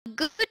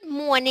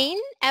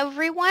morning,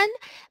 everyone.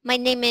 My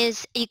name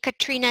is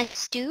Katrina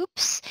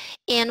Stoops,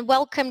 and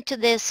welcome to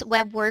this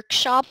web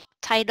workshop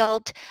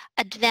titled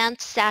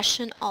Advanced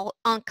Session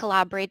on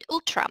Collaborate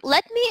Ultra.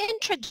 Let me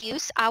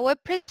introduce our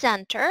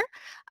presenter,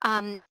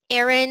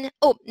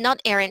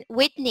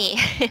 Whitney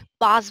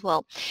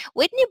Boswell.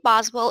 Whitney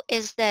Boswell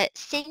is the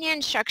Senior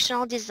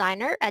Instructional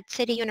Designer at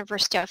City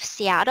University of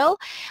Seattle.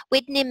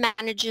 Whitney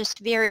manages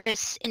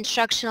various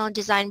instructional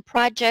design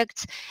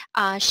projects.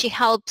 She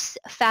helps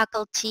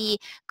faculty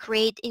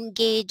create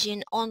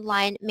engaging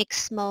online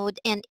mixed mode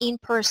and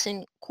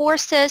in-person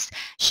courses.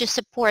 She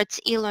supports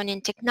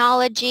e-learning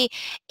technology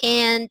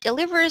and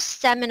delivers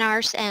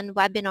seminars and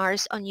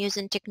webinars on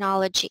using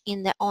technology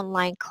in the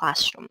online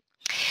classroom.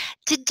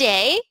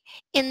 Today,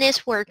 in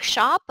this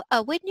workshop,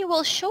 Whitney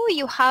will show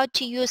you how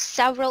to use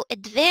several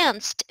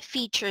advanced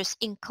features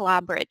in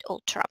Collaborate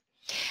Ultra.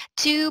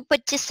 To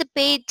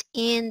participate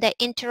in the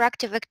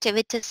interactive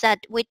activities that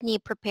Whitney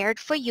prepared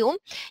for you,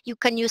 you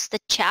can use the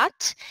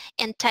chat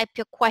and type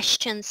your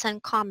questions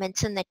and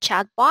comments in the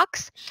chat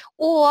box,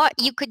 or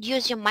you could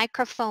use your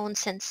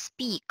microphones and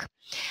speak.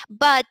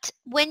 But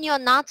when you're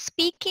not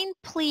speaking,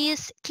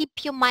 please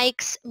keep your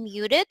mics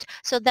muted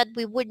so that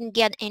we wouldn't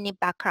get any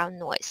background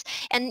noise.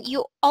 And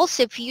you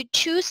also, if you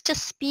choose to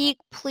speak,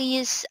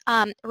 please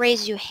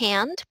raise your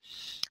hand.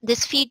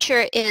 This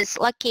feature is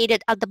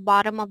located at the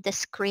bottom of the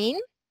screen.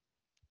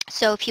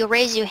 So if you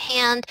raise your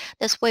hand,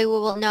 this way we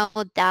will know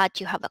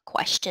that you have a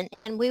question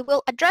and we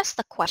will address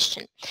the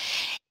question.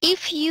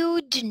 If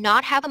you do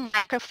not have a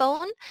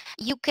microphone,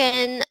 you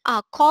can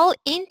call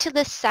into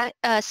the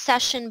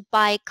session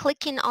by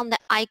clicking on the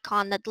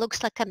icon that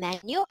looks like a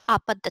menu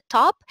up at the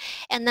top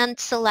and then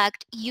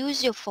select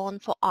Use Your Phone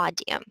for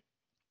Audio.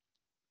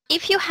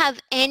 If you have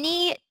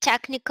any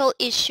technical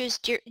issues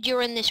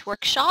during this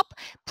workshop,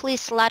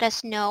 please let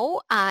us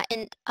know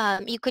and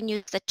you can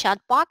use the chat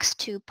box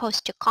to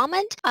post your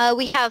comment.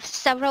 We have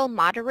several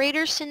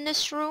moderators in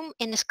this room,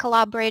 in this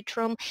Collaborate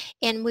room,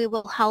 and we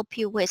will help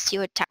you with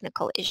your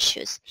technical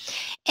issues.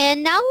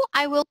 And now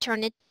I will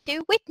turn it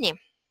to Whitney.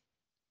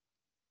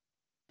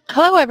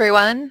 Hello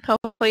everyone.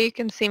 Hopefully you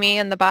can see me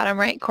in the bottom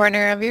right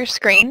corner of your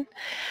screen.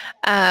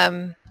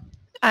 I'm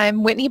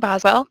Whitney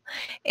Boswell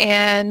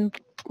and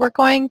we're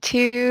going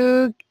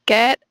to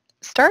get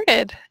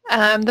started.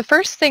 The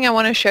first thing I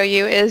want to show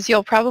you is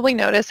you'll probably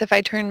notice if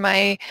I turn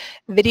my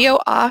video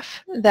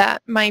off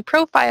that my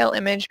profile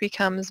image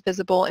becomes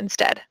visible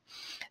instead.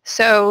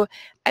 So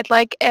I'd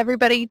like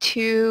everybody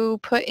to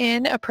put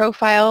in a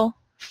profile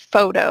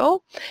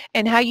photo,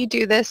 and how you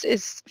do this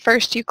is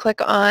first you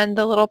click on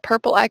the little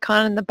purple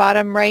icon in the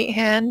bottom right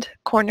hand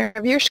corner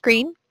of your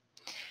screen,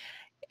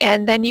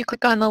 and then you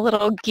click on the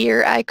little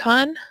gear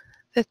icon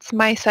that's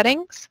My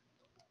Settings.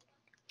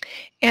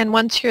 And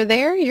once you're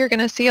there, you're going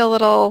to see a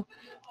little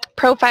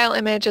profile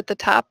image at the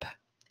top.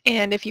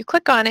 And if you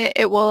click on it,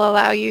 it will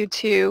allow you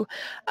to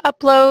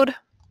upload.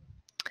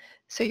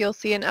 So you'll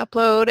see an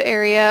upload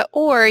area,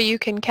 or you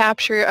can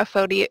capture a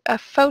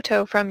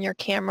photo from your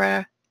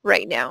camera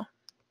right now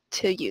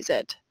to use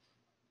it.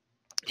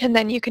 And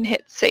then you can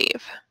hit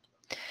save.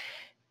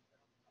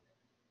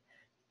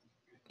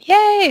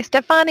 Yay,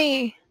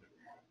 Stefani!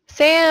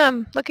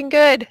 Sam, looking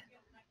good.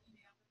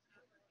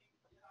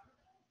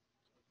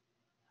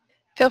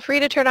 Feel free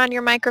to turn on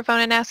your microphone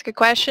and ask a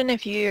question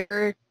if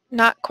you're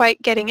not quite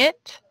getting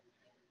it.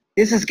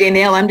 This is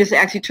Gaynell. I'm just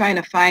actually trying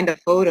to find a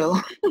photo.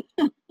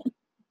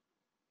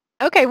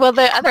 Okay, well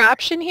the other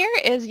option here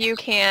is you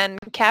can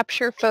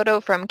capture photo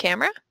from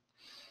camera.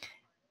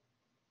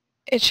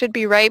 It should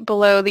be right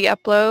below the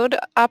upload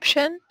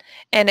option,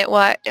 and it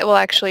will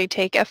actually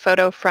take a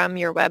photo from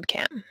your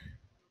webcam.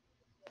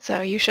 So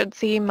you should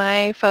see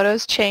my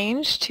photos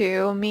change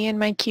to me and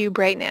my cube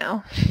right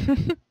now.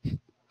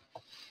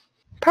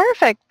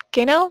 Perfect,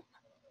 Gaynell.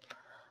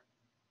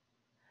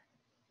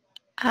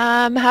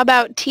 How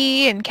about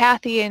T and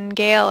Kathy and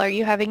Gail? Are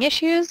you having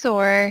issues?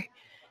 Or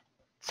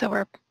so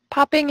we're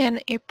popping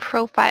in a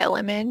profile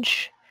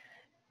image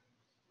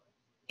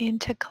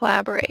into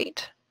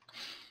Collaborate.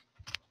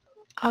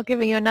 I'll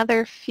give you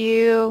another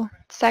few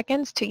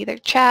seconds to either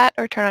chat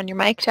or turn on your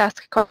mic to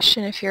ask a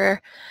question if you're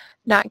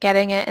not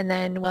getting it, and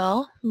then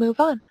we'll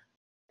move on.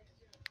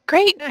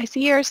 Great, I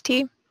see yours,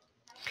 T.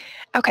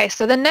 Okay,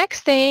 so the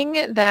next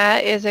thing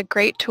that is a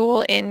great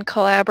tool in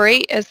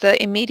Collaborate is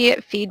the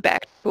immediate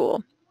feedback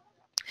tool.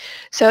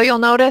 So you'll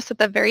notice at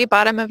the very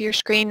bottom of your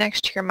screen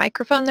next to your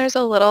microphone there's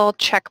a little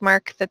check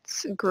mark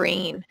that's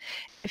green.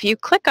 If you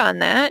click on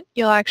that,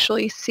 you'll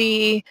actually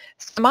see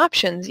some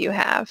options you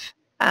have.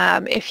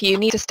 If you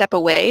need to step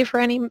away for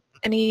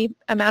any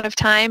amount of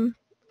time,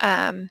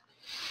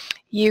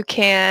 you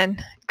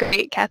can,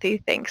 great Kathy,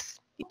 thanks,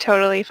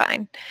 totally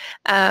fine.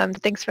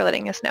 Thanks for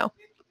letting us know.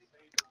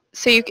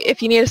 So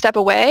if you need to step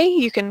away,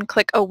 you can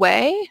click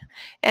away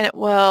and it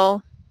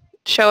will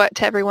show it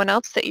to everyone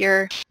else that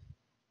you're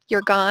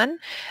gone.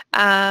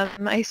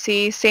 I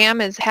see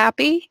Sam is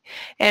happy,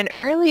 and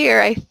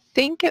earlier I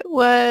think it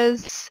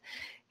was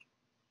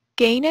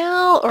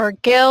Gaynell or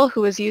Gail who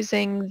was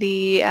using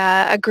the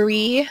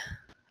agree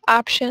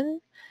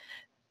option.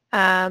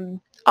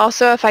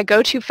 Also, if I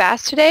go too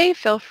fast today,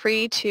 feel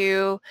free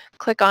to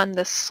click on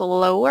the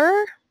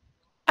slower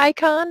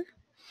icon.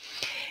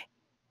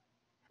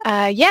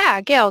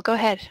 Yeah, Gail, go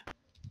ahead.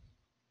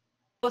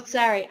 Oh,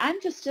 sorry.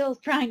 I'm just still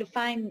trying to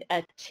find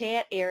a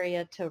chat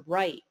area to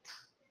write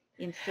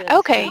instead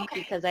of speak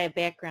because I have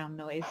background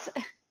noise.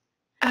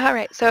 All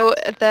right, so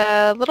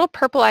the little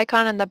purple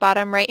icon on the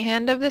bottom right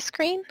hand of the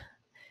screen,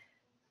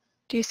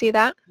 do you see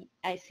that?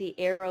 I see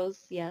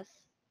arrows, yes.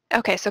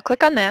 Okay, so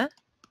click on that.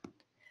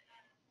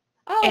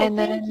 Oh, and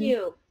thank then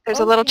you.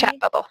 There's a little chat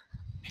bubble.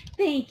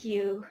 Thank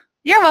you.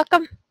 You're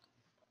welcome.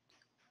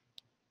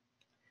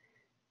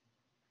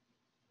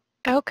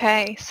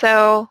 Okay,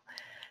 so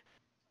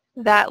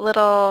that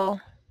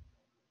little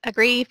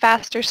agree,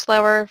 faster,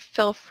 slower,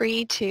 feel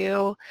free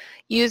to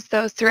use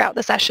those throughout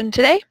the session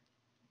today.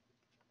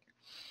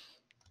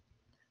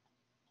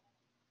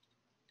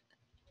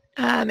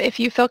 If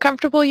you feel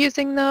comfortable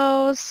using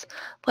those,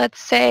 let's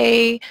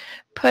say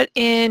put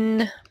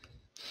in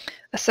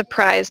a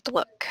surprised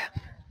look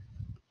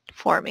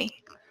for me.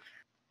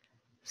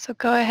 So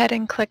go ahead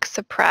and click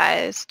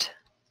surprised.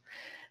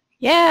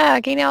 Yeah,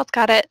 Gainell's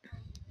got it.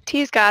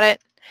 T's got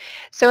it.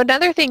 So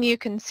another thing you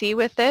can see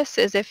with this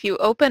is if you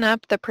open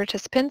up the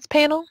participants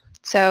panel,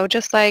 so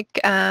just like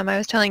I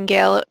was telling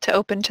Gail to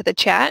open to the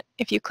chat,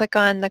 if you click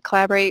on the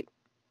Collaborate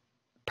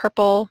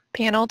purple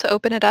panel to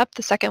open it up,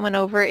 the second one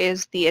over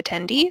is the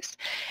attendees.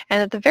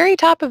 And at the very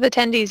top of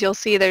attendees, you'll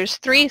see there's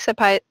 3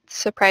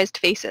 surprised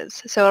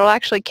faces. So it'll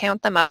actually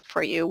count them up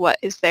for you, what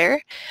is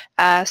there,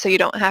 so you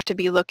don't have to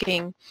be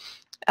looking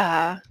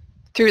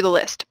through the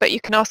list. But you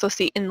can also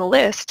see in the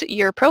list,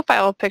 your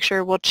profile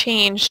picture will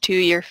change to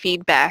your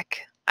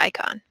feedback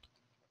icon.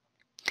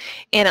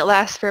 And it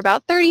lasts for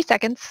about 30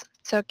 seconds,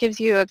 so it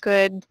gives you a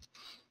good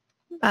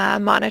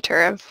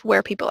monitor of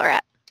where people are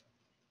at.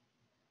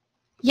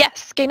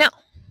 Yes, Gaynell.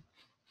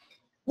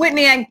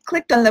 Whitney, I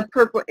clicked on the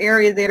purple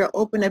area there to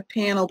open a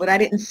panel, but I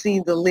didn't see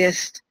the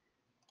list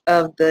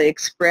of the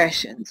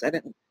expressions. I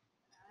didn't.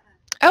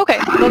 Okay,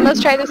 then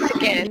let's try this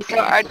again.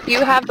 So do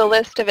you have the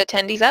list of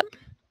attendees up?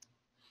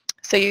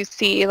 So you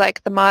see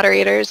like the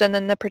moderators and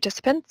then the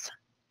participants?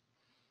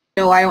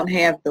 No, I don't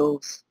have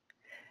those.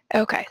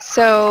 Okay,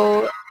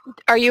 so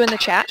are you in the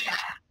chat?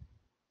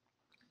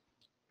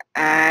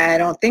 I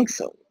don't think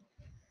so.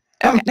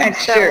 Okay, I'm not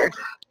sure.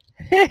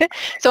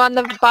 So on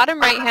the bottom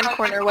right-hand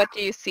corner, what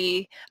do you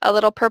see? A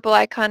little purple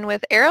icon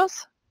with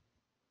arrows?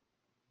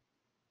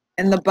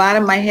 In the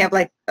bottom, I have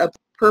like a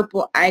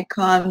purple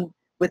icon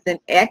with an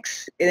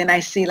X, and then I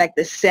see like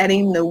the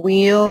setting, the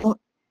wheel,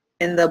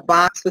 and the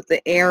box with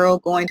the arrow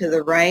going to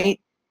the right.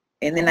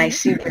 And then I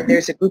see where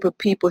there's a group of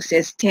people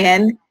says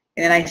 10, and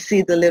then I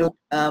see the little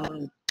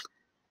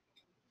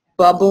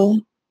bubble,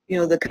 you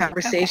know, the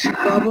conversation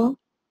bubble.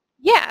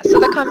 Yeah, so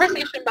the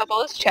conversation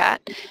bubble is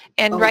chat,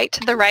 and right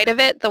to the right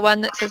of it, the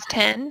one that says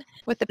 10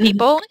 with the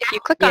people, if you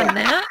click on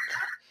that,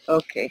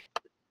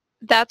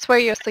 that's where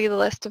you'll see the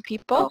list of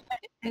people.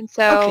 And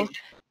so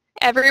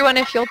everyone,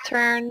 if you'll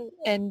turn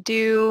and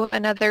do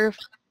another,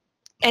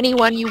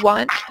 anyone you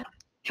want,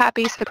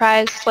 happy,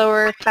 surprise,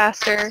 slower,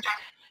 faster,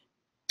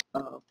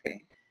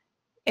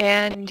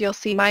 and you'll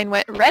see mine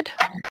went red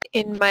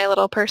in my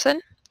little person.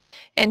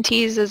 And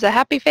T's is a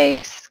happy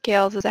face,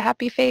 Gail's is a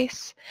happy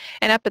face.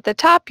 And up at the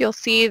top, you'll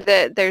see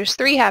that there's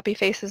 3 happy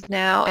faces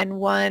now and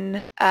 1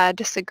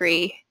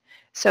 disagree.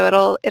 So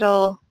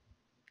it'll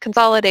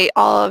consolidate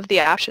all of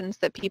the options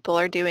that people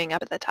are doing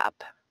up at the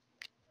top.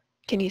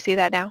 Can you see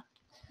that now?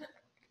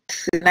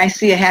 And I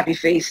see a happy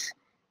face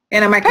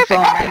and a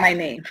microphone and my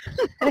name.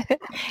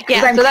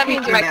 Yeah, so that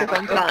means your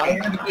microphone's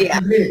on.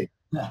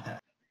 Yeah.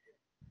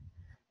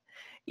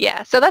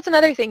 Yeah, so that's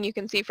another thing you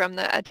can see from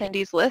the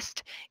attendees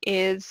list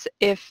is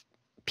if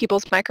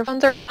people's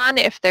microphones are on,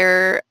 if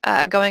they're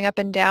going up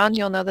and down,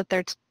 you'll know that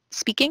they're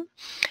speaking.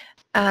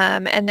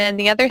 And then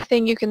the other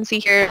thing you can see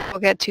here,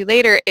 we'll get to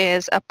later,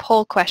 is a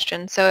poll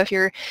question. So if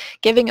you're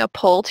giving a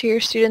poll to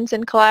your students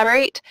in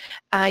Collaborate,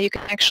 you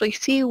can actually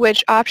see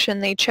which option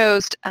they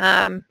chose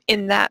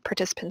in that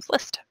participants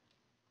list.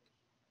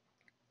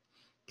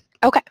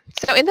 Okay,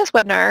 so in this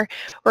webinar,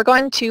 we're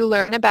going to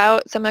learn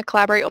about some of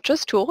Collaborate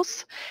Ultra's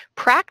tools,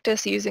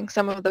 practice using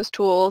some of those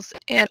tools,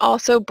 and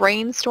also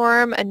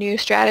brainstorm a new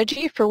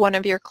strategy for one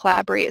of your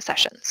Collaborate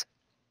sessions.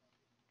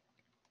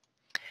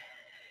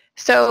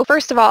 So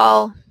first of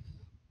all,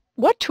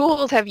 what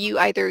tools have you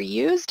either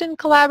used in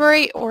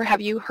Collaborate or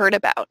have you heard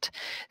about?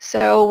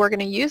 So we're going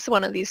to use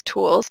one of these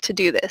tools to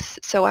do this.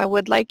 So I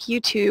would like you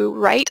to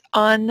write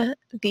on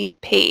the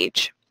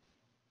page.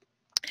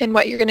 And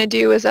what you're going to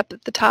do is up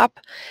at the top,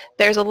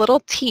 there's a little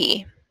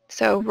T.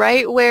 So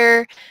right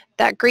where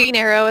that green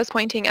arrow is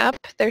pointing up,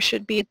 there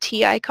should be a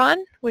T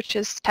icon, which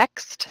is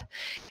text.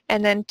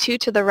 And then 2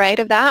 to the right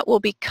of that will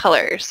be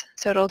colors.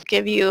 So it'll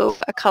give you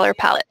a color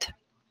palette.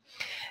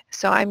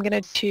 So I'm going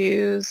to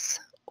choose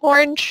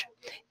orange.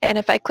 And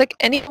if I click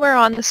anywhere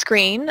on the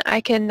screen,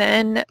 I can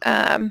then,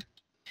 and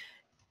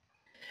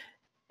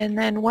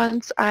then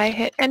once I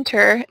hit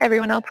enter,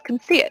 everyone else can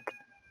see it.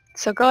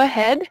 So go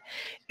ahead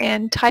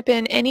and type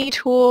in any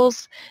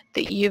tools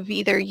that you've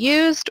either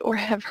used or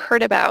have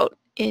heard about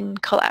in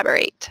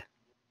Collaborate.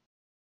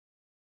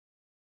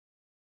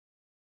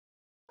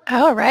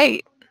 All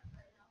right.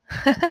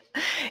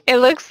 It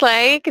looks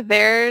like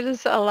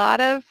there's a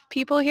lot of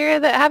people here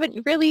that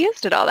haven't really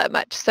used it all that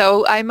much.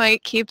 So I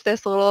might keep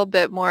this a little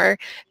bit more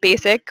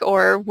basic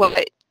or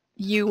what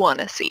you want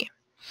to see.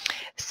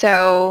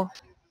 So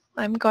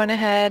I'm going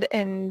ahead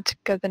and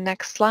go to the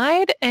next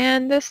slide,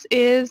 and this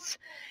is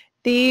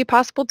the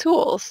possible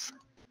tools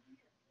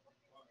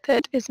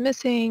that is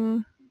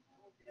missing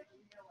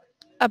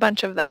a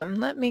bunch of them.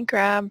 Let me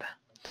grab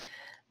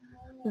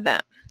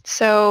them.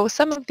 So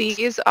some of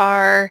these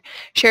are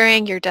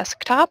sharing your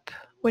desktop,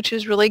 which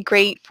is really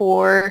great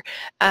for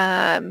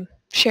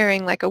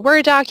sharing like a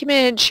Word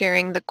document,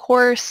 sharing the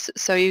course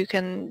so you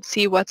can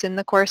see what's in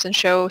the course and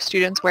show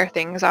students where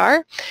things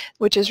are,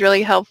 which is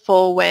really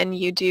helpful when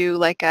you do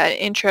like an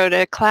intro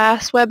to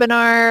class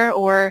webinar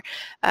or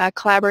a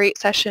Collaborate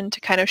session to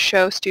kind of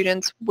show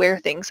students where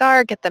things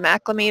are, get them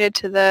acclimated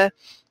to the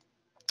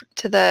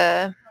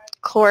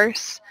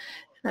course.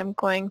 And I'm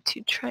going to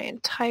try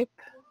and type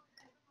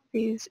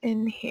these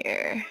in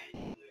here.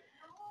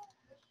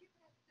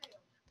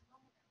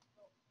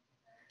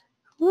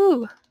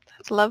 Ooh,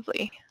 that's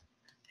lovely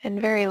and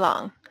very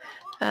long.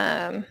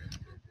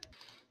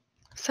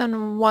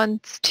 Someone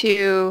wants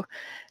to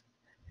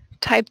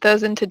type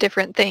those into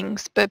different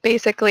things, but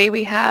basically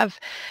we have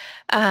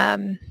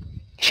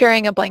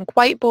sharing a blank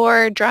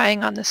whiteboard,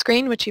 drawing on the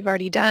screen, which you've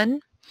already done,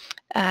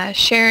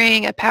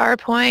 sharing a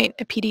PowerPoint,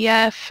 a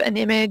PDF, an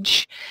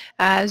image,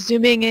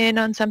 zooming in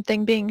on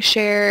something being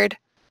shared,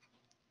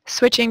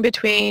 switching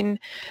between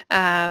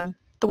the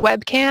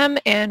webcam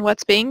and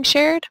what's being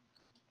shared.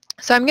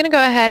 So I'm going to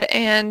go ahead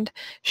and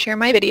share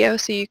my video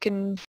so you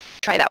can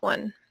try that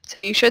one. So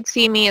you should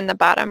see me in the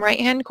bottom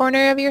right-hand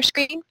corner of your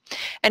screen.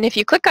 And if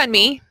you click on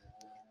me,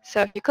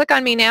 so if you click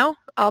on me now,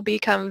 I'll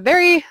become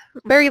very,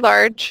 very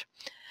large,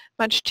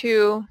 much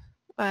to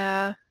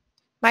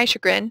my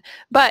chagrin,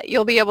 but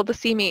you'll be able to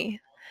see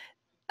me.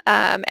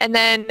 And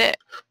then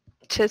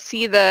to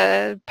see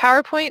the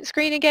PowerPoint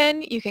screen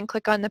again, you can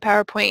click on the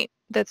PowerPoint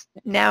that's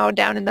now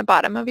down in the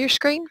bottom of your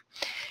screen,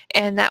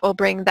 and that will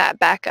bring that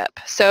back up.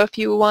 So if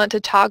you want to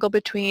toggle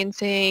between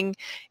seeing,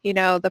 you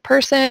know, the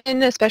person,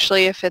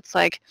 especially if it's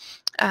like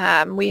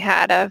we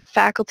had a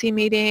faculty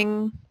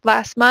meeting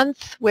last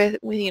month with,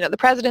 you know, the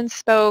president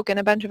spoke and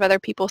a bunch of other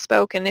people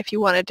spoke, and if you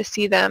wanted to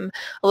see them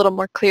a little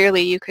more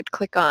clearly, you could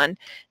click on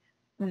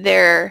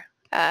their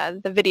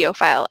the video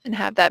file and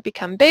have that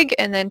become big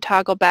and then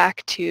toggle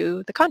back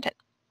to the content.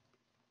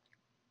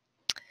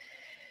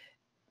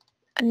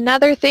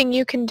 Another thing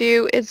you can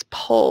do is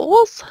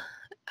polls,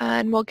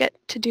 and we'll get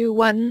to do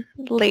one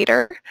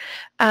later.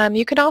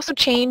 You can also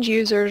change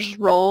users'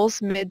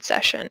 roles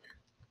mid-session.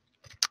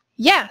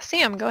 Yeah,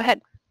 Sam, go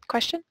ahead.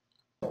 Question?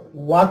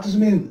 What does it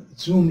mean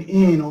zoom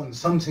in on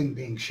something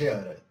being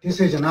shared?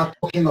 This is not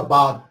talking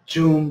about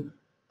Zoom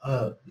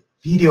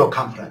video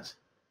conference.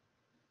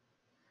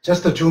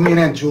 Just the zoom in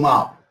and zoom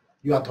out.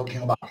 You are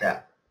talking about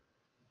that.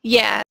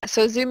 Yeah,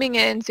 so zooming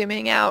in,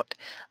 zooming out.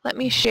 Let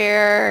me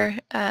share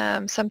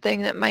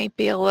something that might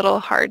be a little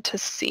hard to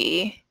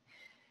see.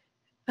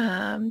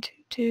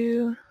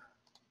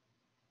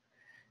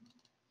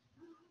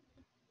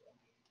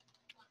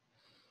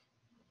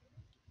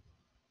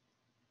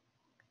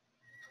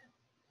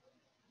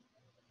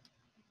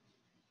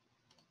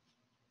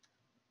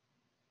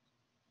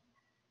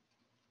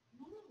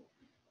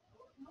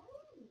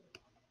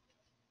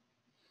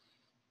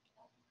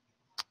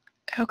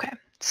 Okay,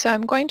 so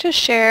I'm going to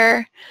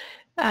share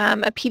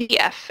a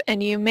PDF,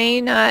 and you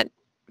may not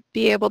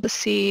be able to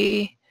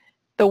see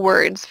the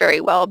words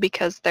very well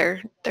because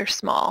they're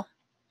small.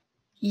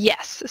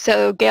 Yes,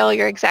 so Gail,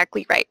 you're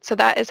exactly right. So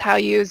that is how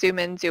you zoom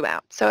in, zoom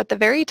out. So at the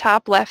very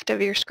top left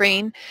of your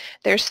screen,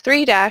 there's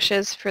 3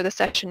 dashes for the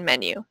session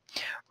menu.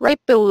 Right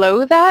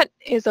below that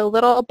is a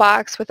little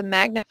box with a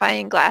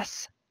magnifying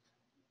glass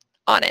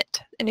on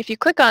it. And if you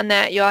click on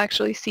that, you'll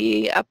actually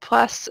see a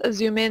plus, a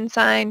zoom in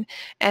sign,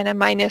 and a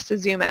minus, a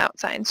zoom out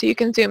sign. So you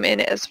can zoom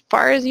in as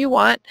far as you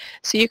want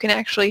so you can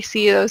actually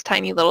see those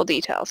tiny little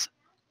details.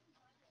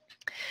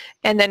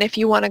 And then if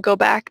you want to go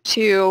back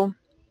to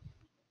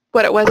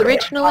what it was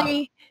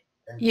originally,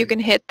 you can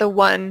hit the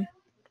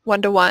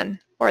one-to-one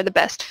or the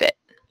best fit.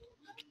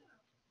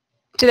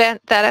 Did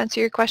that answer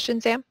your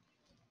question, Sam?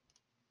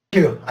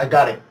 Thank you. I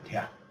got it.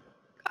 Yeah.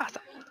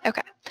 Awesome.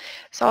 Okay.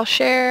 So I'll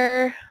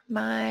share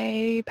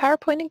my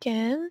PowerPoint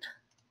again.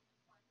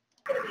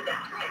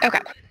 Okay.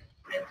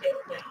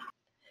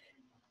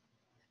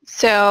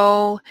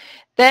 So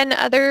then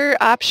other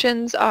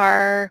options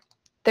are,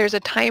 there's a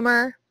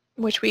timer,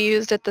 which we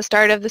used at the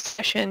start of the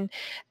session.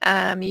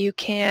 You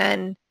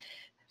can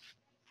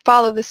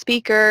follow the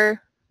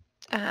speaker.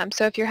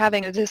 So if you're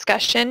having a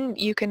discussion,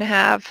 you can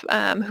have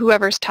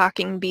whoever's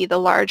talking be the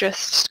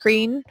largest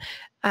screen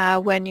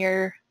when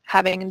you're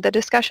having the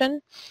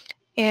discussion.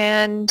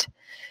 And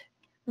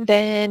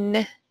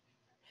then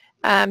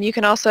You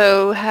can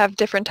also have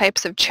different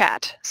types of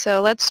chat.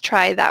 So let's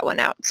try that one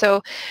out.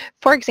 So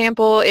for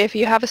example, if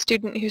you have a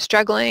student who's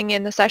struggling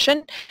in the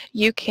session,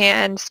 you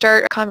can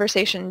start a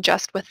conversation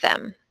just with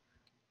them.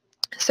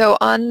 So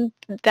on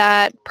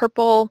that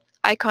purple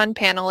icon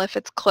panel, if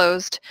it's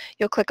closed,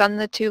 you'll click on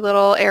the two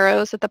little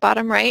arrows at the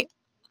bottom right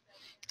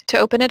to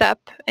open it up,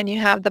 and you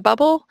have the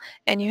bubble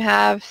and you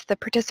have the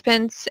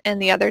participants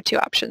and the other two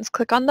options.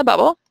 Click on the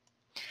bubble,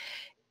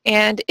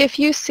 and if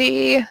you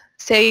see,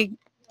 say,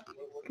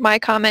 my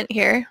comment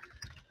here,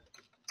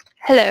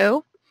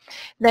 hello,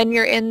 then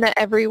you're in the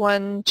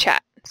everyone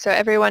chat. So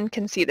everyone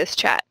can see this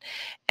chat.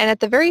 And at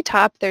the very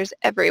top, there's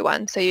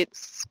everyone. So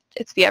it's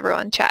the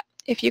everyone chat.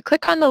 If you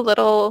click on the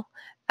little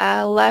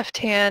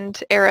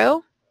left-hand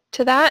arrow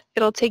to that,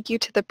 it'll take you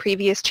to the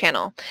previous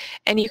channel.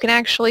 And you can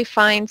actually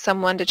find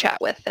someone to chat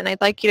with. And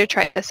I'd like you to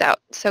try this out.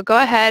 So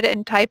go ahead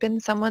and type in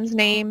someone's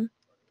name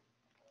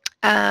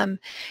and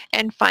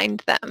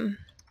find them.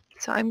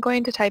 So I'm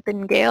going to type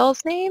in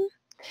Gail's name.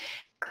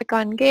 Click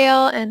on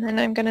Gail, and then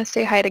I'm going to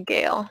say hi to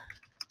Gail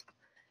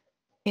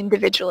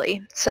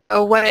individually.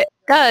 So what it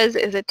does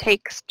is it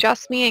takes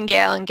just me and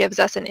Gail and gives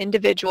us an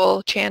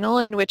individual channel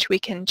in which we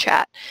can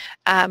chat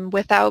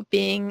without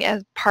being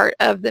as part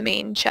of the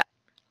main chat.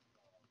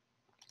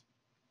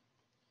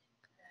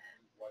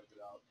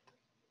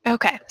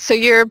 Okay, so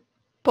you're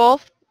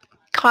both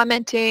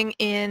commenting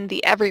in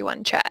the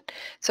everyone chat.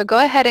 So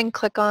go ahead and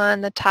click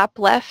on the top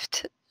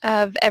left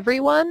of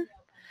everyone.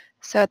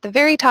 So at the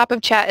very top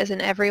of chat is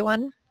an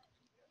everyone.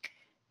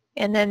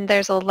 And then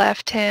there's a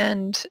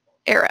left-hand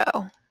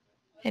arrow,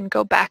 and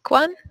go back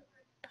one.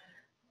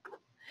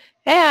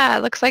 Yeah,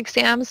 it looks like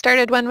Sam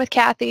started one with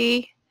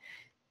Kathy,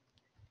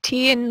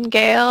 T and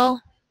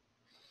Gail.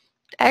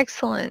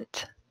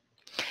 Excellent.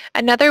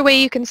 Another way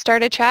you can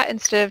start a chat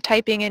instead of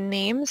typing in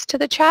names to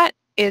the chat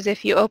is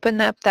if you open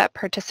up that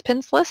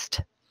participants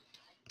list.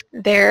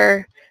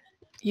 There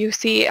you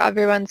see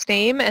everyone's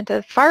name, and at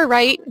the far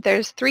right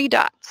there's 3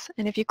 dots,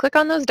 and if you click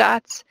on those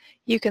dots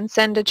you can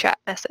send a chat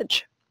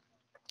message.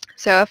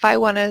 So if I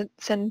want to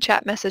send a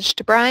chat message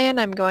to Brian,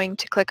 I'm going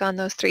to click on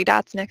those 3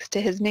 dots next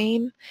to his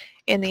name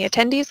in the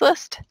attendees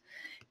list,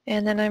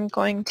 and then I'm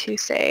going to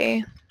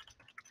say,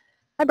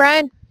 hi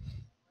Brian.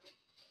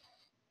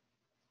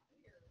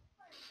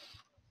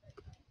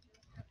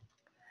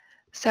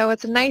 So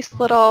it's a nice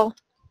little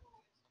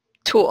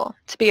tool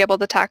to be able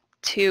to talk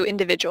to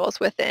individuals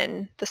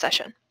within the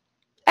session.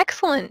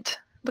 Excellent.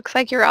 Looks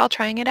like you're all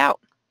trying it out.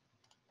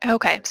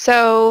 Okay,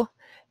 so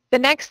the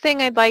next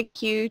thing I'd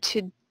like you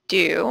to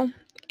do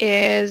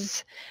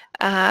is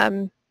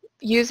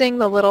using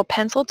the little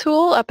pencil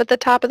tool up at the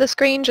top of the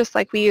screen, just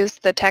like we use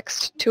the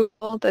text tool,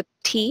 the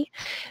T,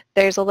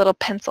 there's a little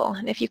pencil.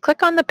 And if you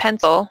click on the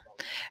pencil,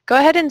 go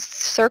ahead and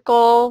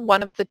circle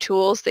one of the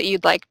tools that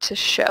you'd like to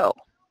show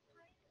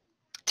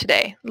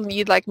today,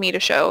 you'd like me to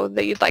show,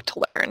 that you'd like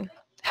to learn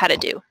how to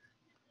do.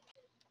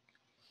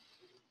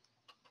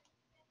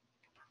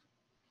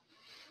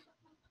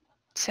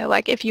 So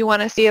like if you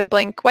want to see a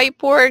blank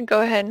whiteboard,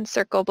 go ahead and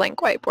circle blank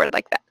whiteboard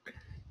like that.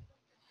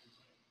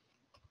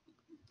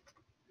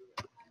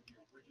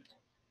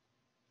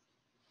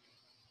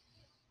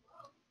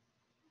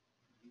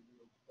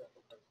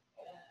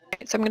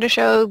 So I'm going to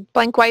show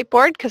blank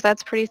whiteboard because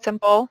that's pretty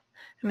simple.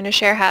 I'm going to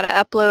share how to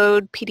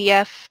upload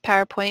PDF,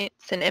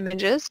 PowerPoints, and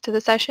images to the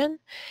session,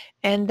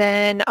 and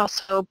then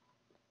also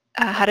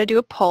how to do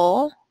a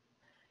poll.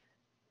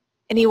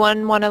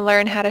 Anyone want to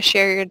learn how to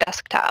share your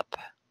desktop?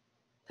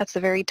 That's the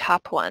very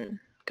top one.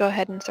 Go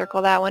ahead and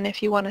circle that one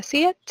if you want to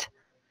see it.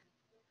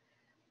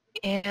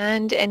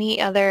 And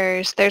any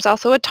others. There's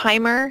also a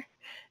timer.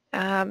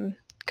 Go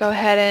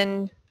ahead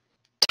and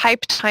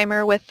type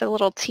timer with the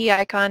little T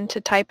icon to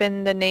type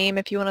in the name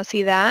if you want to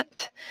see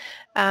that.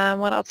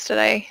 What else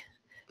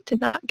did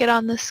not get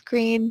on the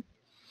screen?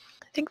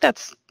 I think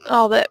that's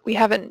all that we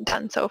haven't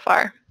done so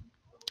far.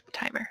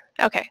 Timer.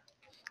 Okay,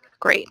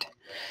 great.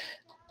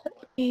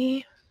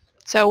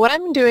 So what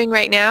I'm doing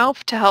right now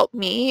to help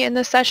me in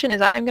this session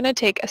is I'm going to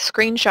take a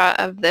screenshot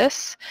of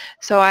this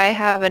so I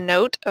have a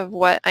note of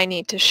what I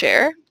need to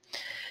share.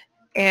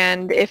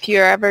 And if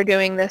you're ever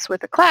doing this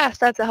with a class,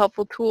 that's a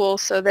helpful tool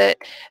so that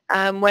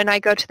when I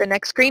go to the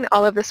next screen,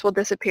 all of this will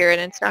disappear and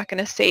it's not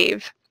going to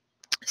save.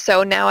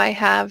 So now I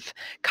have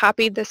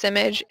copied this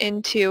image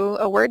into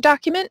a Word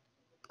document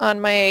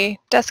on my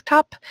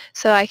desktop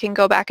so I can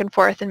go back and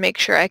forth and make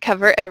sure I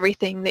cover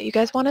everything that you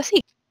guys want to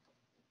see.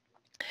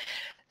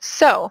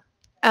 So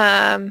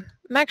I'm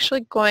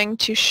actually going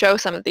to show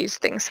some of these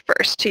things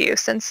first to you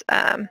since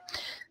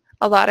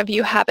a lot of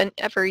you haven't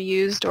ever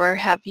used or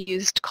have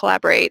used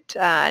Collaborate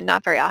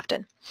not very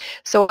often.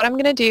 So what I'm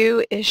going to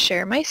do is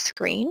share my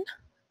screen.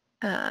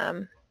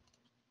 And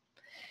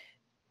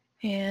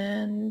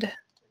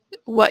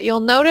what you'll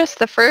notice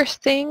the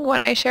first thing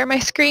when I share my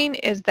screen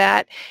is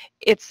that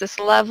it's this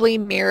lovely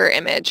mirror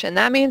image, and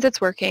that means it's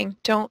working.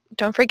 Don't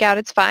freak out,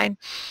 it's fine.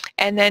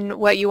 And then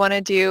what you want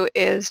to do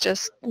is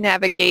just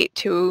navigate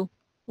to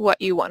what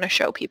you want to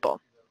show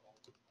people.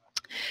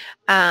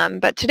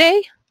 But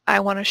today I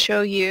want to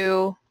show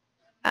you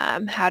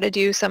how to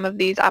do some of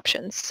these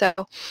options. So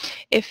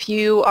if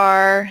you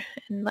are,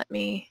 and let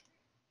me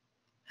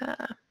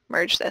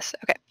merge this.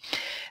 Okay.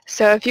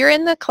 So if you're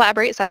in the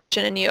Collaborate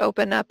section and you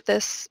open up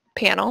this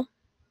panel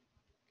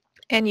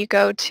and you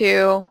go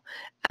to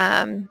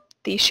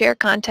the Share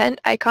Content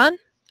icon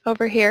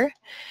over here,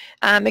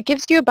 it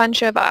gives you a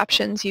bunch of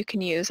options you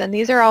can use, and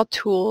these are all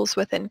tools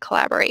within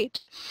Collaborate.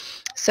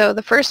 So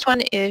the first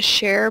one is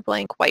Share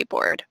Blank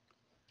Whiteboard.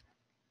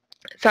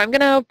 So I'm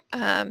going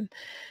to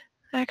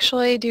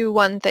actually do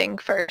one thing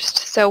first.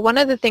 So one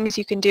of the things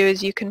you can do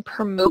is you can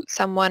promote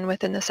someone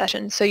within the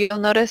session. So you'll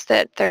notice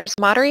that there's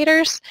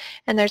moderators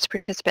and there's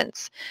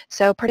participants.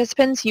 So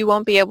participants, you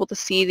won't be able to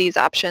see these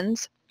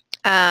options,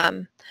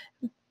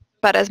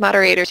 but as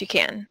moderators you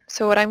can.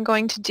 So what I'm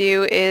going to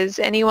do is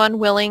anyone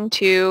willing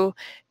to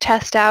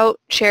test out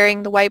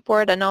sharing the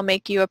whiteboard, and I'll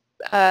make you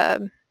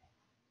a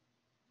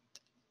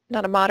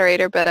not a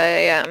moderator, but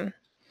a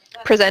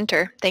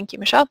presenter. Thank you,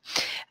 Michelle.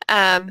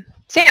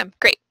 Sam,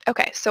 great.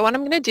 Okay, so what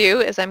I'm going to do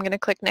is I'm going to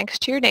click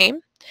next to your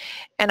name,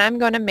 and I'm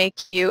going to make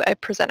you a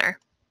presenter.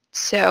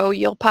 So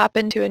you'll pop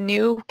into a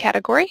new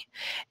category.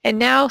 And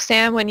now,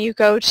 Sam, when you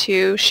go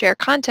to share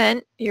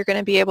content, you're going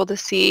to be able to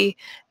see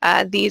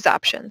these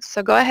options.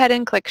 So go ahead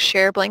and click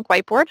Share Blank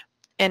Whiteboard,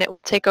 and it will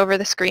take over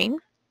the screen.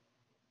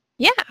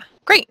 Yeah,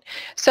 great.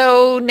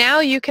 So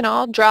now you can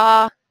all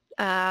draw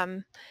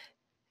and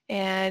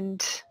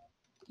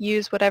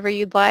use whatever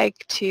you'd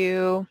like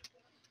to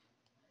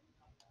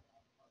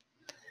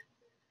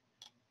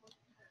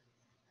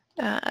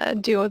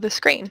do with the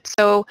screen.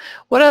 So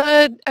what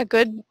a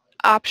good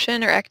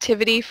option or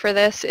activity for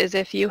this is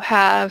if you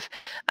have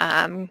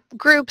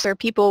groups or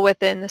people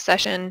within the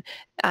session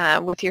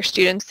with your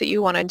students that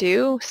you want to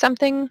do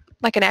something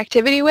like an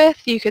activity with,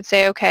 you could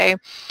say, okay,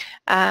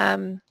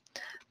 let's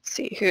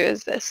see, who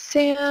is this?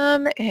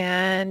 Sam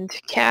and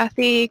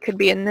Kathy could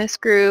be in this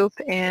group,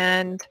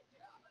 and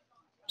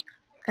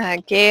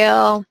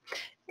Gail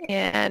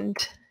and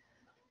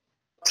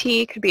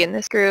T could be in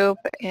this group,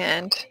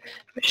 and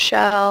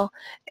Michelle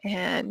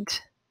and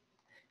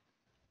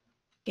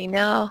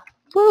Janelle,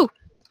 woo,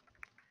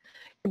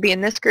 could be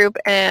in this group,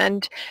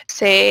 and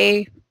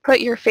say,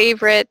 put your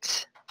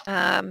favorite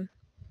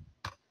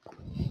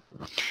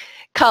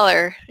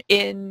color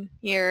in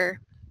your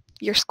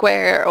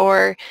square,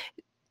 or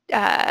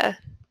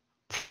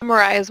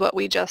summarize what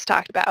we just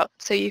talked about.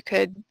 So you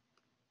could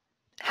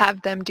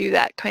have them do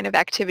that kind of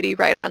activity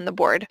right on the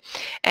board.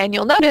 And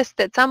you'll notice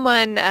that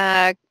someone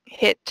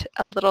hit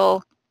a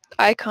little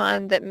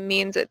icon that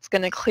means it's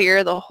going to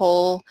clear the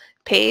whole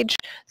page.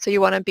 So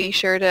you want to be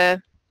sure to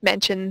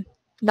mention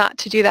not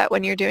to do that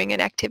when you're doing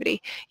an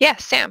activity.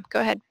 Yes, Sam,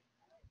 go ahead.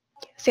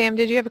 Sam,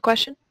 did you have a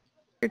question?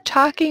 You're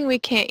talking, we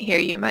can't hear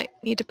you. You might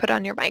need to put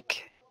on your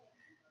mic.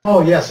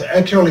 Oh, yes.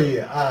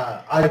 Actually,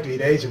 I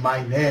erased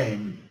my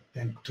name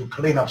and to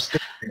clean up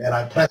stuff, and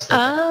I pressed it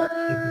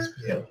in this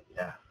field.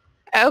 Yeah.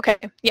 Okay,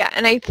 yeah,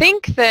 and I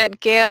think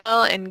that Gail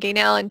and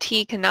Gaynell and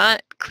T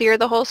cannot clear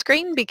the whole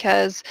screen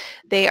because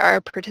they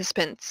are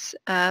participants.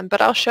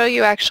 But I'll show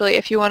you actually,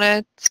 if you want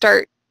to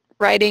start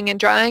writing and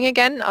drawing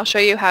again, I'll show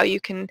you how you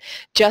can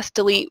just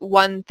delete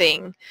one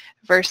thing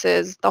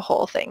versus the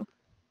whole thing.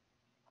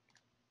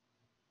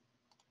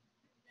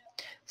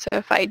 So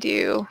if I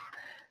do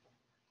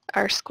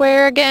our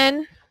square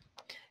again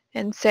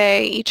and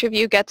say each of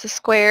you gets a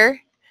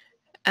square,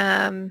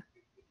 let's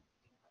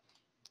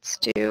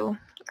do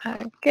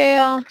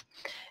Gail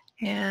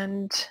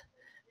and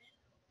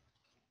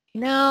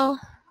Nell,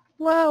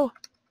 whoa,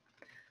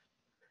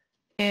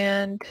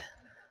 and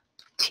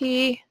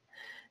T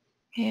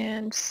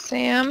and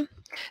Sam.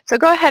 So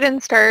go ahead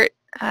and start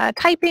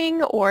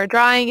typing or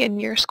drawing in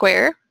your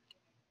square.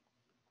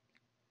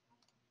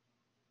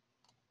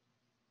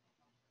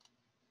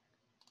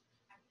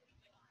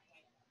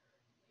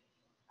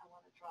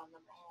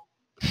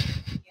 Who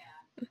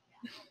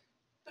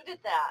did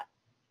that?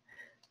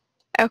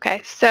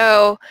 Okay,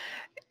 so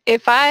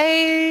if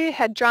I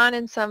had drawn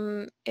in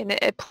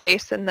a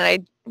place and then I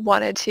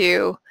wanted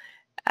to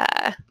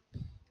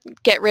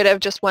get rid of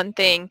just one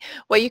thing,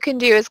 what you can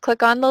do is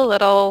click on the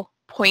little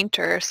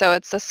pointer. So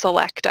it's a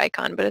select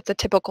icon, but it's a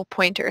typical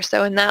pointer.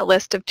 So in that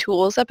list of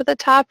tools up at the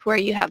top where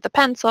you have the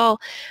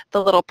pencil,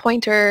 the little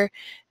pointer,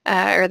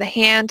 or the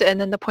hand, and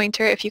then the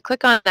pointer, if you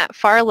click on that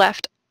far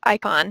left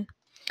icon,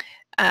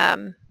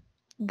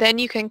 then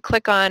you can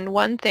click on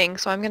one thing.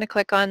 So I'm going to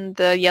click on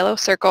the yellow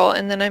circle,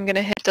 and then I'm going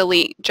to hit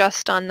delete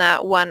just on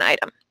that one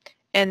item,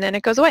 and then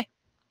it goes away.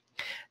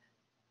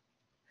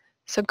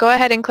 So go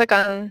ahead and click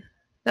on,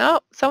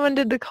 no, someone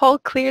did the whole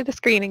clear the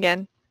screen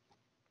again.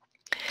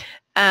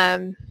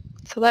 So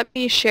let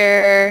me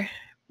share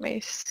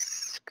my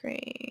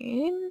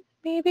screen,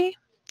 maybe.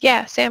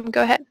 Yeah, Sam,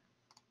 go ahead.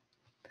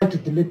 To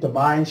delete the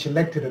line,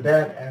 selected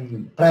that,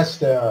 and press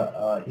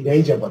the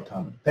eraser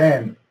button.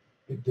 Then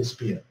it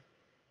disappeared.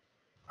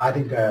 I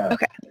think,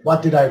 okay.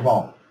 What did I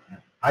wrong?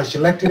 I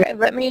selected it.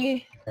 Let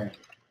me,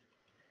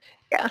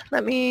 yeah,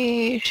 let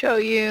me show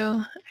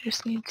you. I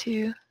just need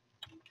to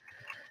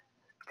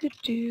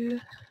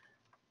do.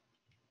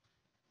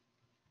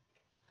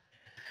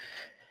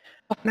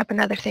 open up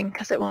another thing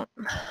because it won't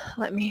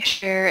let me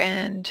share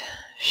and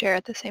share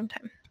at the same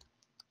time.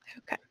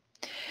 Okay,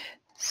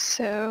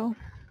 so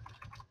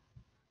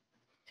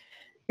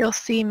you'll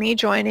see me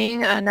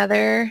joining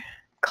another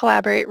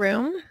Collaborate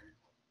room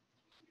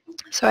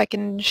so I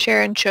can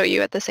share and show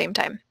you at the same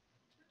time.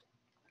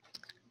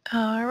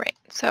 All right,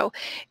 so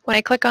when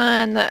I click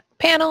on the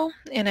panel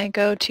and I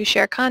go to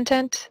share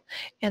content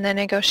and then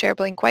I go share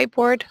blank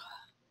whiteboard.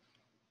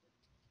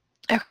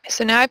 Okay,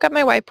 so now I've got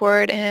my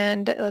whiteboard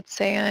and let's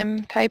say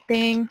I'm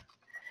typing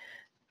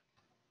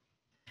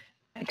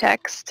my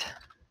text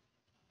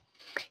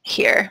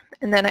here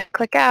and then I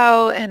click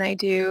out and I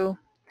do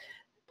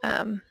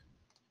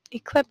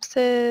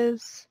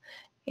ellipses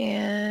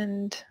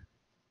and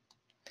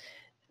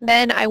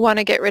then I want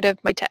to get rid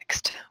of my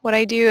text. What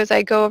I do is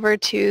I go over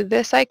to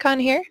this icon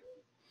here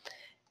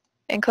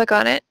and click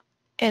on it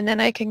and then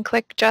I can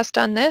click just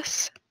on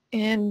this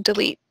and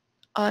delete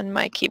on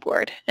my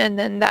keyboard and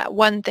then that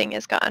one thing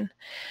is gone.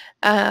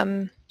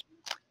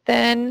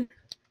 Then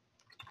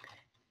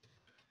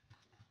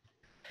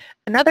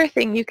another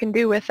thing you can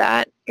do with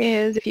that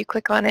is if you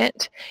click on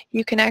it,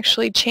 you can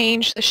actually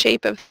change the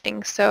shape of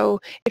things.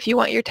 So if you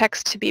want your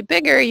text to be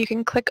bigger, you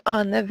can click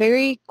on the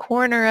very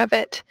corner of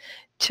it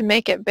to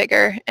make it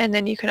bigger, and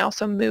then you can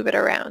also move it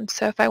around.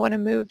 So if I want to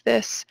move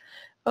this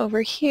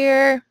over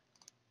here,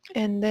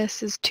 and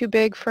this is too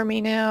big for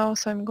me now,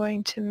 so I'm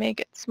going to make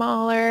it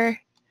smaller,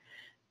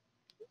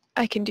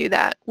 I can do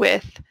that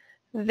with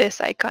this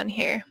icon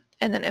here.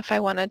 And then if I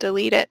want to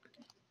delete it,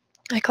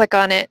 I click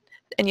on it,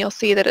 and you'll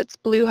see that it's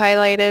blue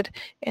highlighted,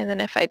 and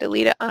then if I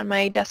delete it on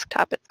my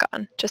desktop, it's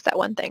gone, just that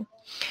one thing.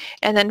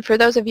 And then for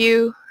those of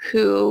you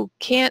who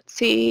can't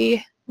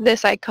see,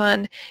 this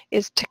icon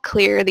is to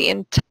clear the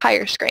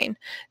entire screen.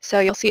 So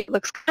you'll see it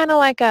looks kind of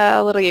like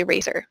a little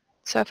eraser.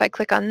 So if I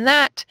click on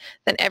that,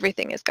 then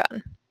everything is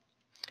gone.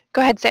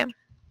 Go ahead, Sam.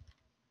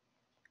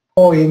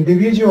 Oh,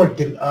 individual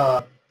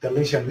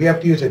deletion, we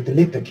have to use a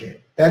delete key.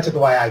 That's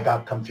why I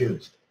got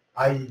confused.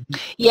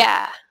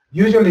 Yeah.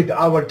 Usually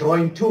our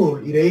drawing tool,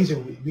 eraser,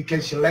 we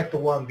can select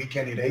one, we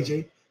can erase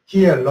it.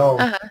 Here,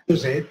 no,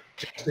 use it,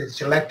 just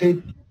select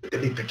it,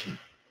 delete the key.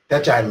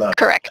 That's I love.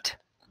 Correct.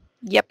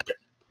 Yep,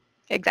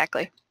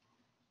 exactly.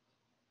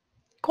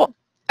 Cool.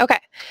 Okay,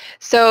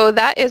 so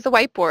that is the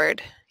whiteboard.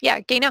 Yeah,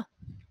 Gaynell.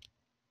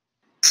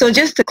 So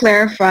just to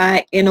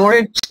clarify, in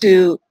order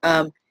to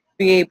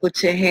be able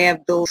to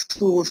have those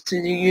tools to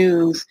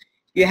use,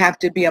 you have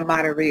to be a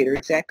moderator.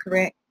 Is that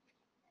correct?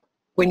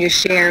 When you're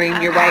sharing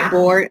your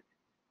whiteboard?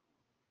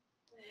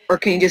 Or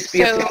can you just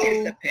be a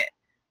participant?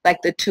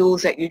 Like the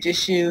tools that you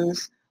just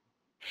use?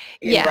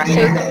 Yeah,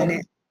 so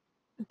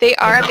they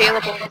are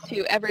available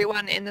to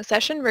everyone in the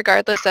session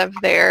regardless of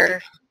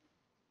their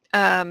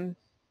so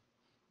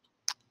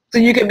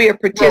you can be a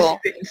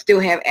participant and still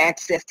have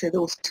access to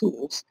those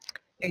tools?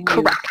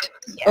 Correct.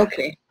 Yeah.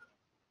 Okay.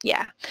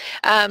 Yeah.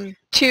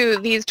 To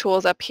these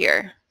tools up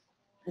here.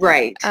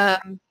 Right.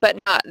 But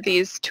not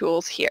these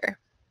tools here.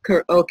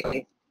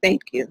 Okay.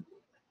 Thank you.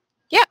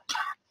 Yeah.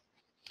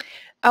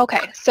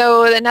 Okay,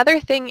 so another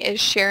thing is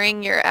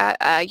sharing your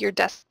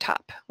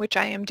desktop, which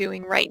I am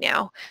doing right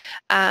now.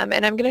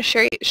 And I'm going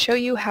to show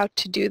you how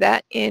to do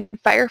that in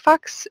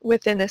Firefox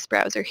within this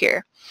browser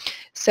here.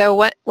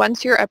 So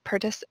once you're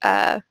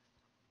a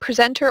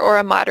presenter or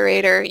a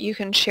moderator, you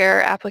can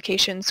share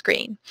application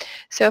screen.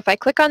 So if I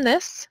click on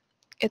this,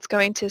 it's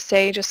going to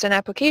say just an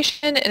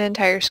application, an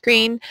entire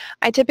screen.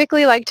 I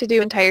typically like to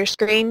do entire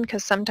screen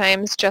because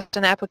sometimes just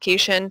an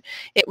application,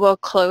 it will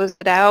close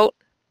it out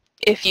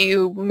if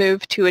you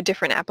move to a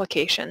different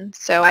application.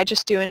 So I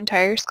just do an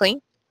entire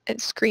screen.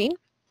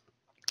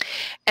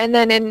 And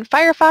then in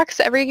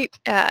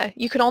Firefox,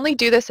 you can only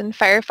do this in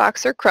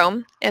Firefox or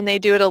Chrome, and they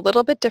do it a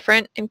little bit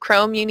different. In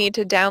Chrome, you need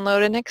to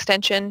download an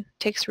extension. It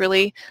takes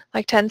really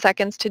like 10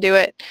 seconds to do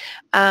it.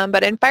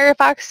 But in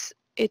Firefox,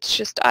 it's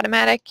just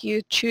automatic.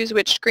 You choose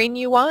which screen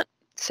you want.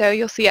 So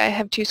you'll see I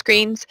have two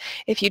screens.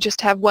 If you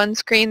just have one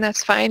screen,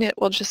 that's fine. It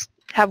will just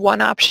have one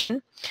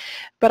option.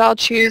 But I'll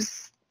choose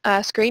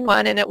screen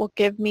one, and it will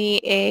give me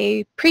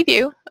a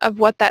preview of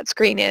what that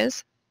screen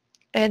is.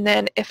 And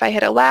then if I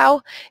hit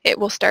allow, it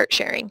will start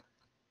sharing.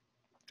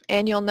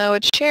 And you'll know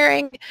it's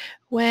sharing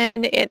when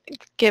it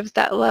gives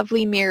that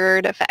lovely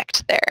mirrored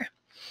effect there.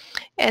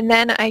 And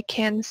then I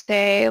can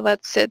say,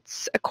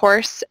 it's a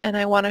course, and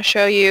I want to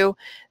show you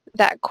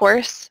that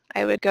course.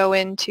 I would go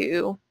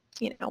into,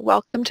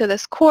 welcome to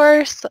this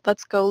course.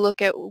 Let's go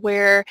look at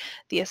where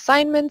the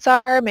assignments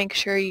are. Make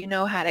sure you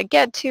know how to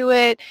get to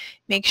it.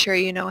 Make sure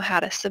you know how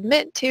to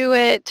submit to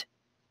it.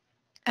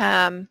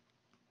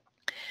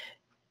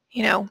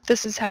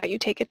 This is how you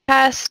take a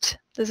test.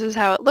 This is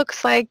how it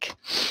looks like.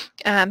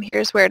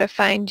 Here's where to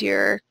find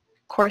your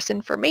course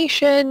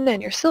information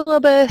and your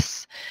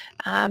syllabus,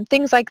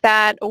 things like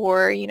that.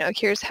 Or,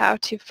 here's how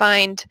to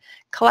find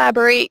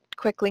Collaborate,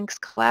 Quick Links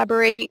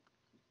Collaborate,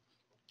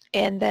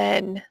 and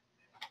then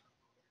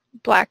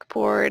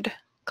Blackboard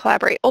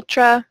Collaborate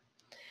Ultra.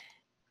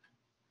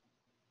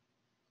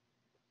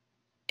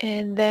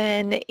 And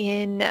then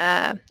in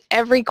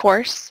every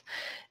course,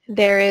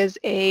 there is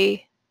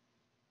a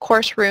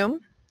course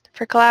room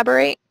for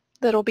Collaborate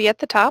that'll be at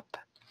the top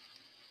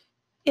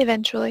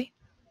eventually.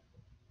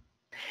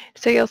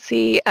 So you'll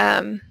see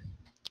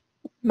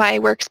my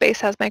workspace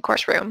has my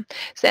course room.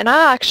 So, and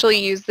I'll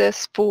actually use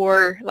this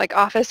for like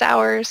office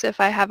hours. If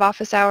I have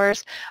office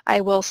hours,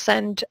 I will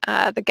send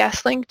the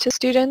guest link to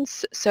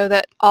students so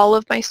that all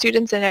of my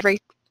students in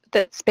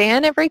that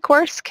span every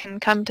course can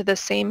come to the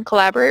same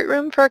Collaborate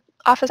room for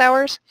office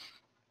hours.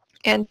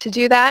 And to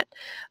do that,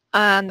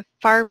 on the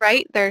far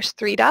right, there's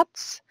 3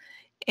 dots.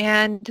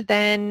 And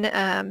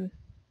then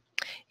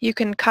you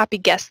can copy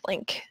guest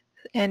link.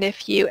 And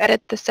if you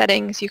edit the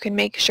settings, you can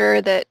make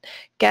sure that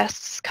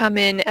guests come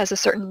in as a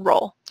certain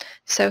role.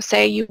 So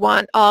say you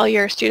want all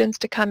your students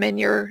to come in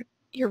your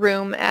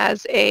room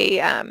as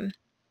a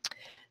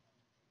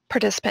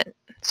participant.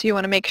 So you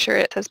want to make sure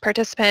it says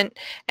participant,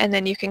 and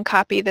then you can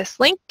copy this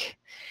link,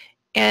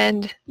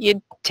 and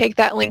you take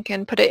that link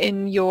and put it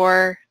in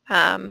your,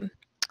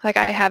 like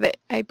I have it,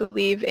 I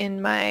believe,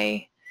 in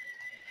my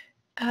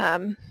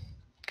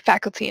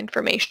faculty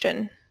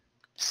information.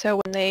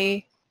 So when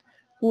they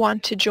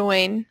want to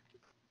join,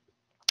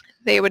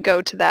 they would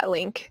go to that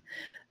link.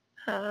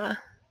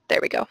 There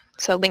we go.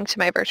 So link to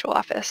my virtual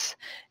office.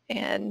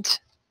 And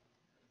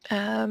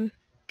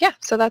yeah,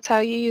 so that's how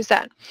you use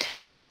that.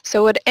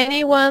 So would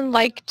anyone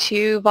like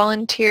to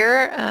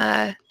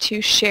volunteer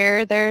to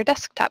share their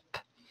desktop?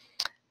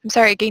 I'm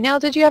sorry,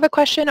 Gaynell, did you have a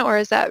question, or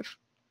is that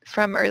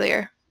from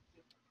earlier?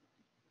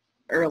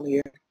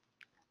 Earlier.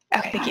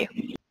 Okay, thank you.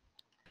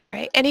 All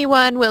right,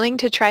 anyone willing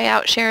to try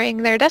out sharing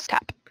their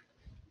desktop?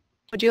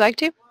 Would you like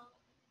to?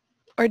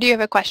 Or do you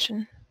have a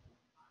question?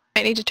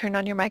 I need to turn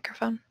on your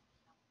microphone.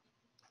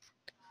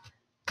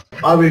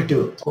 I will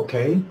do.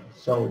 Okay.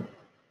 So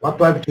what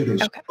do I have to do?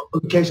 Okay.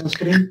 Application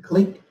screen,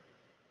 click.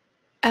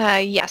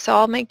 Yeah, so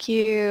I'll make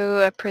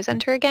you a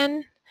presenter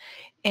again,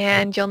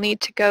 and you'll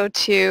need to go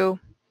to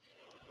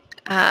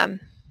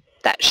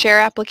that share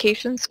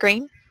application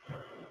screen.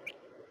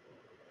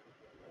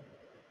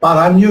 But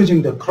I'm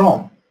using the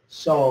Chrome.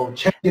 So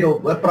check it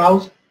out, web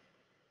browser.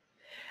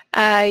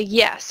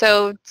 Yeah,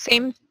 so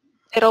same,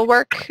 it'll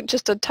work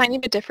just a tiny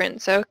bit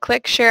different. So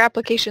click share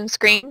application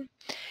screen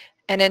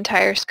and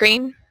entire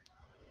screen.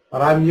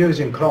 But I'm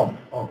using Chrome.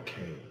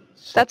 Okay.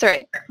 So That's all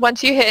right.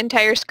 Once you hit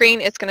entire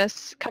screen, it's going to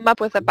come up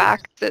with a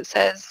box that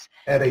says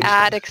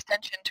add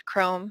extension to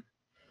Chrome.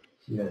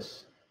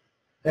 Yes.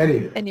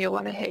 Edit. And you'll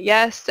want to hit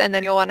yes, and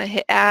then you'll want to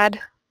hit add.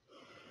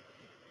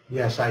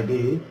 Yes, I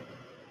did.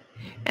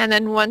 And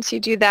then once you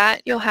do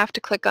that, you'll have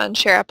to click on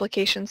share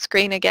application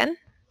screen again.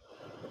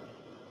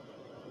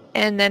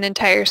 And then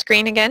entire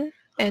screen again,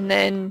 and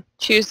then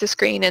choose the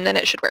screen, and then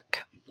it should work.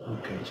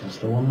 Okay,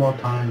 just one more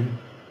time.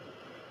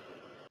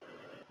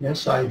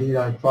 Yes, I did.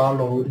 I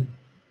followed.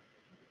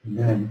 And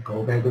then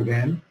go back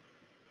again.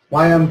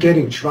 Why I'm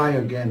getting try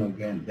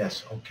again.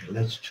 Yes, okay,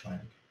 let's try.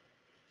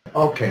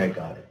 Okay, I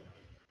got it.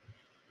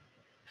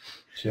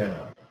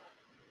 So,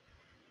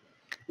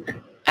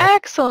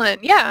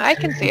 Excellent. Yeah, I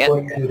can see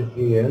it.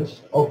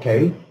 Yes.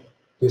 Okay.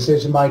 This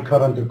is my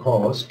current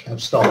course,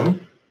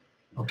 Capstone.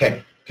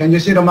 Okay. Can you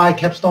see my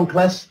Capstone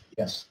class?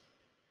 Yes.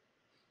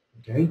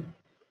 Okay.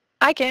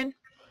 I can.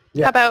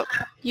 Yeah. How about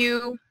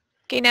you,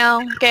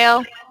 Gaynell,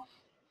 Gail?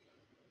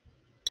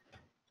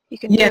 You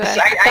can do a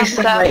thumbs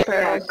up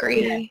or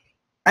agree.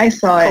 I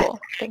saw it. Cool.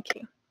 Thank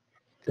you.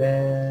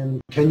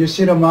 Then can you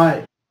see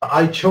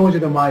I chose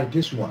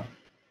this one.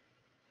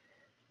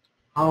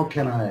 How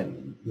can I,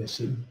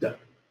 yes,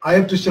 I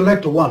have to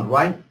select one,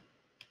 right?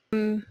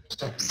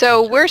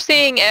 So we're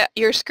seeing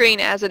your screen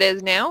as it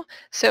is now.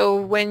 So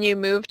when you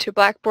move to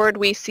Blackboard,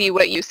 we see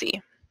what you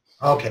see.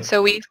 Okay.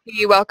 So we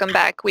see welcome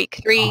back week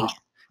 3,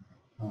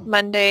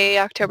 Monday,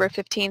 October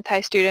 15th.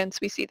 Hi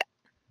students, we see that.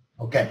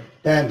 Okay.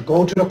 Then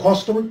go to the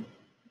customer.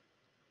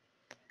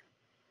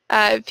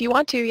 If you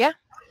want to, yeah.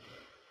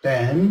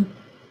 Then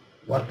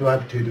what do I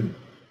have to do?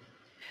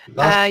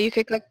 You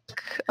could click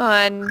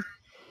on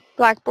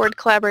Blackboard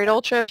Collaborate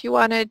Ultra if you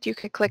wanted. You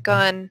could click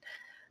on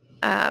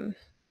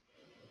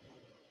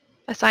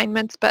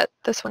assignments, but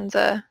this one's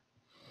a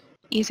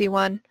easy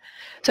one.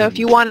 So if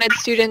you wanted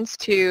students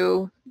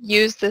to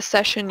use this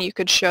session, you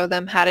could show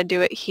them how to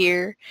do it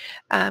here.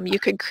 You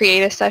could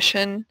create a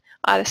session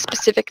at a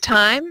specific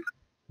time.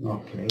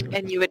 Okay.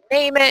 And you would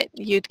name it.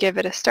 You'd give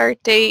it a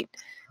start date,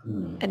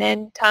 an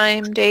end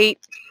time date.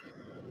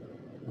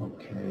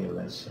 Okay,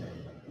 let's see.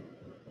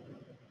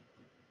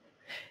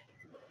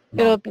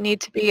 It'll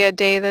need to be a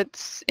day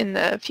that's in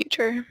the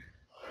future.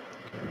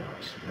 Okay,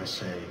 let's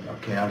say,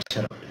 okay, I'll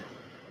set up.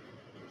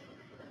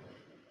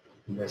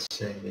 Let's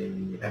say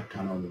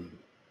afternoon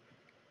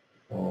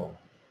 4.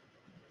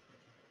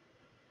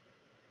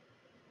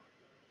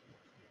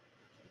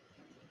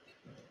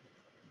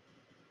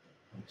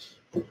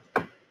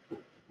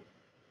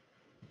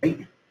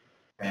 Okay.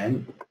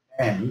 And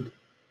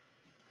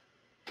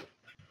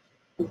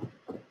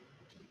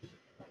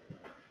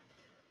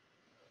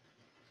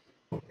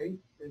okay,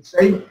 let's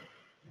say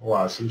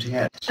something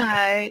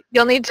else.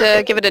 You'll need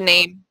to give it a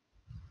name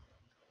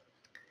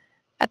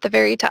at the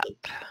very top.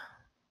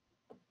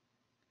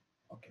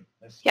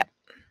 Yes. Yep.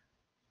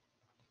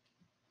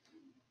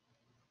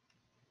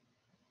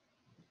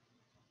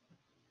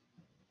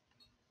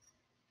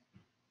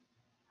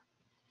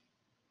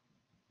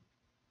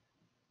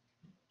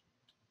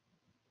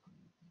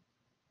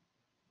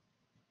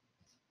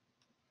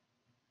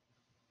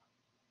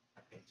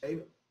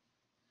 Save.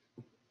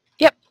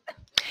 Yep.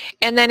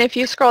 And then if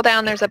you scroll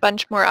down, there's a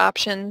bunch more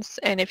options.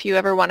 And if you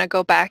ever want to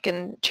go back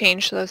and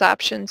change those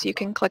options, you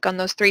can click on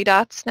those three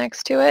dots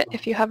next to it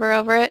if you hover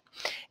over it,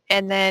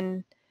 and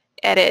then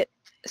edit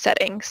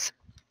settings.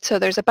 So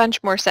there's a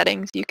bunch more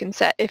settings you can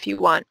set if you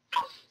want.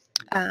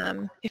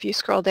 If you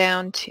scroll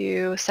down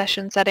to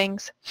session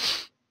settings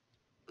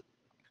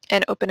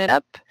and open it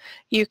up,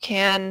 you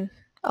can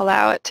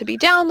allow it to be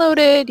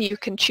downloaded. You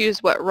can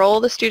choose what role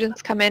the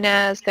students come in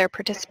as, their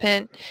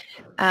participant.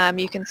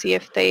 You can see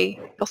if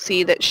you'll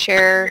see that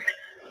share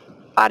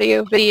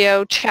audio,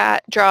 video,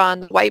 chat, draw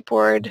on the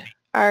whiteboard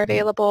are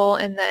available,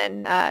 and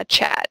then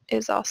chat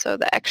is also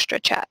the extra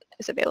chat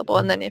is available.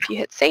 And then if you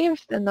hit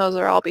save, then those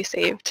will all be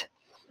saved.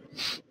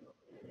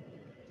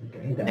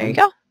 Okay, There you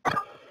go.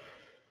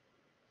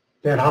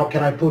 Then how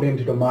can I put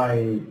into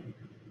my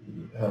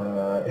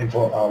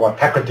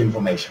packet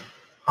information?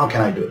 How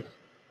can I do it?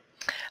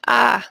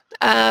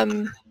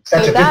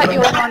 So that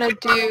you'll want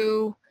to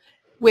do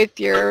with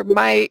your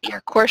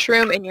course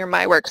room and your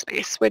My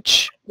Workspace,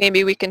 which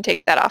maybe we can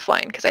take that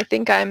offline because I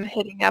think I'm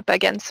hitting up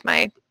against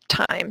my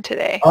time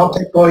today.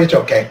 Okay, oh, it's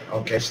okay.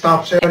 Okay,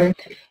 stop sharing.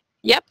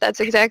 Yep, that's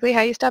exactly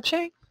how you stop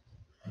sharing.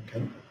 Okay.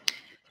 Done.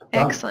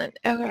 Excellent.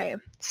 Okay.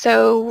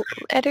 So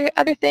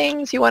other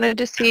things you wanted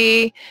to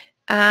see,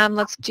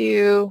 let's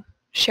do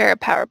share a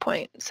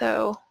PowerPoint.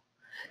 So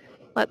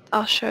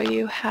I'll show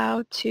you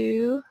how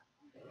to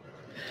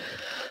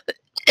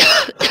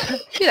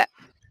do that.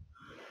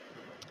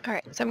 All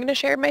right, so I'm going to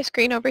share my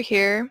screen over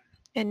here,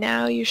 and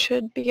now you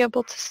should be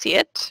able to see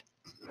it.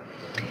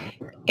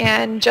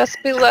 And just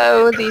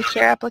below the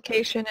share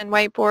application and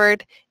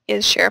whiteboard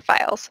is share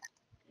files.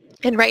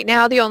 And right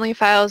now the only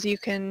files you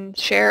can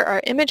share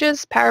are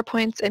images,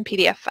 PowerPoints, and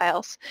PDF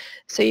files.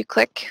 So you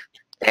click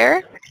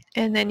there,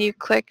 and then you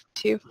click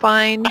to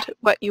find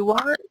what you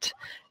want.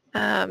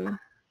 So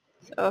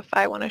if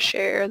I want to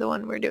share the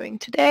one we're doing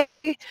today,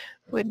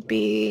 would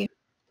be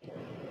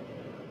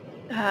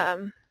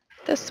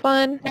this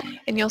one,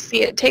 and you'll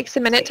see it takes a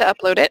minute to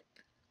upload it.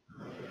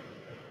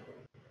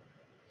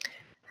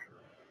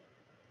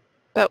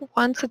 But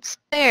once it's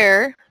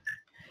there,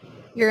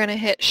 you're going to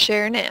hit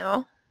share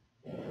now.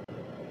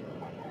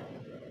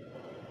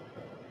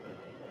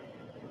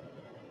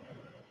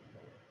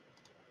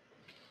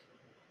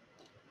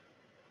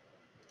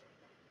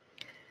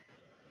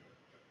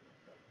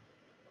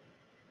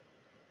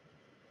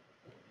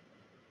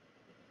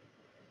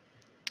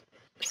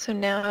 So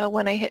now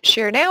when I hit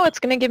share now, it's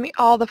going to give me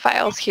all the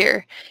files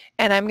here.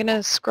 And I'm going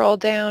to scroll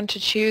down to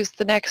choose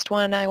the next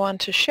one I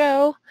want to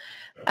show.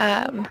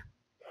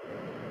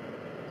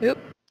 Oop,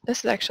 this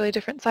is actually a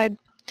different side.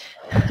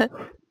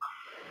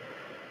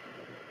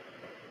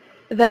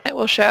 Then it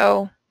will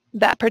show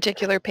that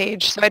particular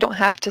page, so I don't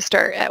have to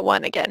start at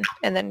one again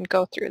and then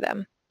go through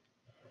them.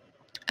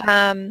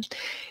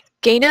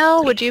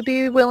 Gaynell, would you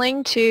be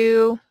willing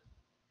to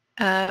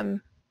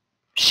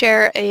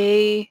share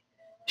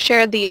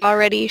the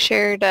already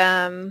shared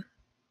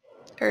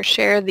or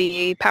share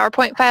the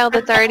PowerPoint file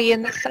that's already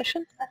in this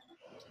session?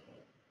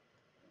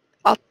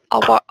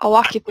 I'll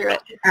walk you through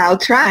it. I'll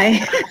try.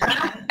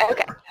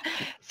 Okay,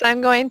 so I'm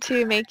going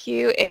to make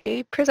you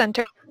a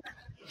presenter.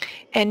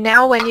 And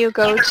now when you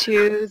go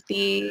to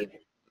the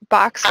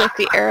box with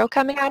the arrow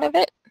coming out of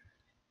it,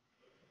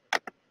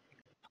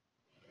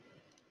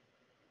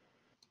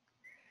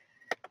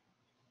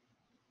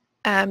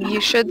 you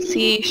should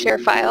see share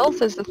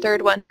files as the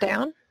third one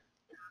down.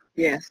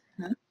 Yes.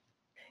 Huh?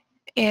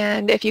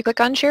 And if you click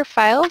on share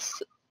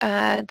files,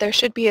 there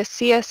should be a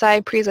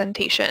CSI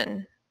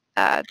presentation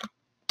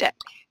deck.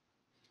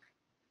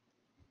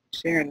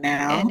 Share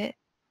now.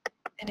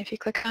 And if you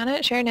click on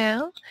it, share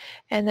now,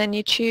 and then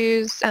you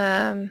choose,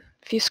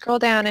 if you scroll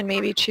down and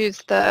maybe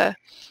choose the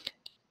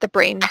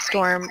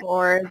brainstorm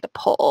or the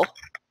poll.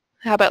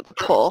 How about the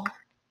poll?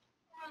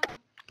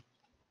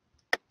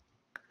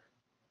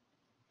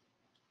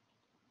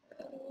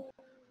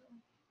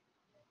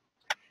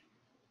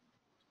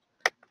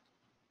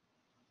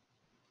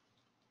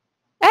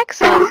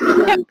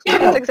 Excellent. Yep,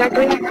 that's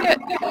exactly how you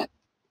do it.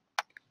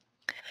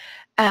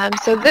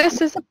 So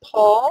this is a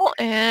poll,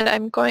 and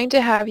I'm going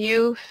to have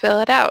you fill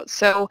it out.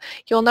 So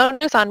you'll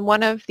notice on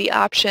one of the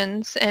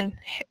options, and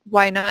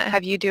why not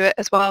have you do it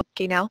as well,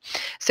 Gaynell.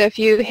 So if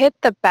you hit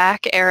the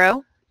back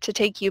arrow to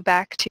take you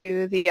back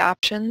to the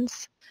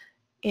options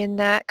in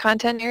that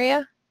content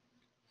area,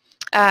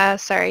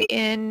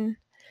 in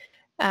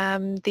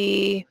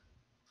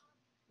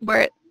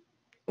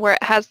where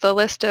it has the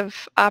list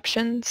of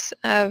options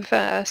of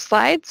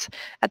slides,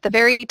 at the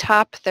very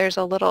top there's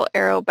a little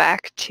arrow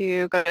back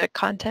to go to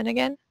content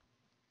again.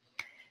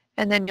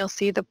 And then you'll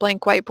see the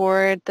blank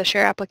whiteboard, the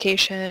share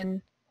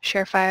application,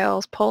 share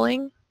files,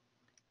 polling.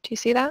 Do you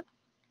see that?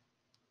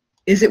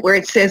 Is it where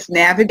it says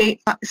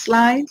navigate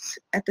slides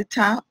at the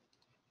top?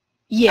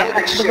 Yeah,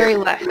 to the very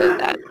left of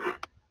that.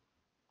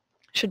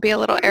 Should be a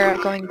little arrow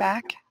going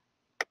back.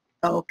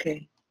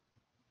 Okay.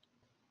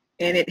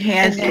 And it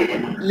has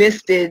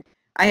listed,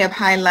 I have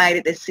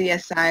highlighted the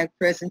CSI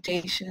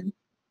presentation.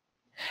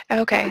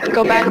 Okay,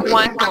 go back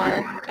one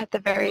more at the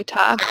very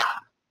top.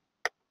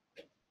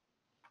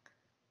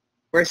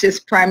 Where it says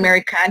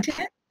primary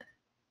content?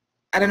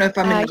 I don't know if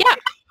I'm in the right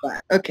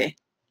spot. Okay.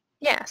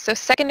 Yeah, so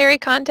secondary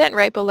content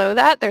right below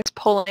that, there's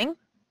polling.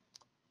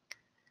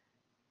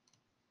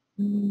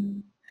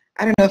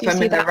 I don't know if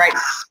I'm in the right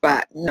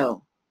spot.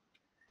 No.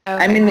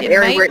 Okay. I'm in the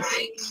area where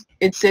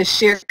it says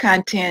share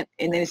content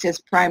and then it says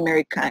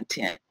primary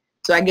content.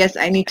 So I guess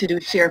I need to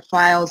do share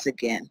files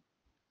again.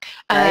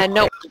 Right?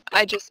 Nope,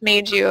 I just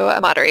made you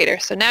a moderator.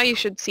 So now you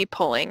should see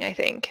polling, I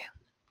think.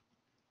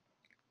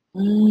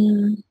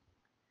 No,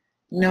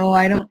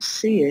 I don't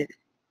see it.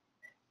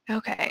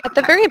 Okay. At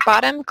the very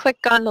bottom, click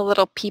on the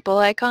little people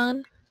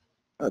icon.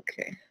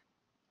 Okay.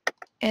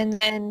 And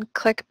then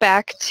click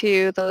back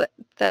to the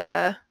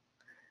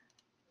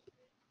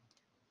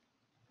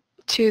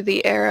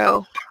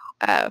arrow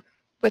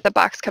with the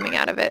box coming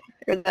out of it,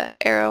 or the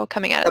arrow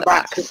coming out of the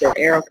box. With the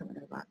arrow coming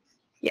out of the box.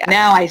 Yeah.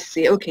 Now I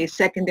see. Okay,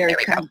 secondary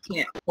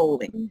content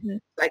polling. So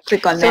I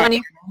click on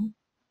that.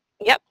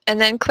 Yep,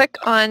 and then click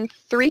on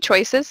 3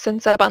 choices.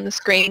 Since up on the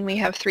screen we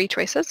have 3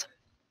 choices.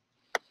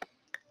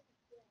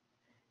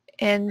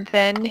 And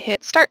then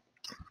hit start.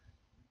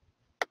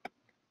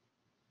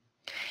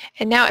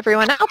 And now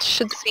everyone else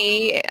should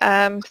see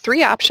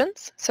 3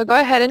 options. So go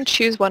ahead and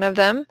choose one of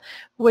them.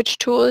 Which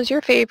tool is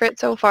your favorite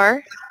so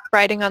far?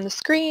 Writing on the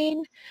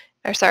screen,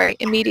 or sorry,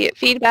 immediate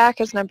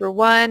feedback is number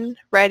 1,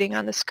 writing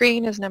on the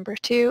screen is number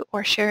 2,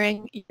 or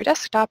sharing your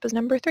desktop is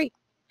number 3.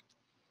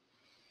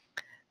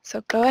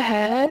 So go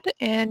ahead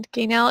and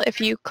Gaynell,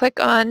 if you click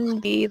on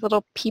the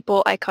little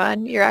people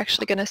icon, you're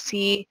actually going to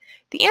see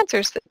the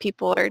answers that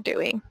people are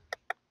doing.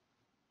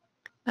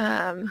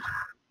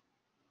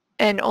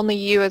 And only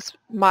you as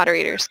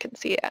moderators can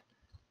see it.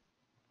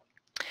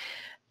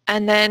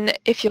 And then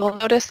if you'll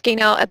notice,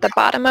 Gaynell, at the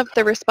bottom of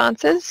the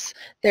responses,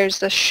 there's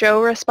the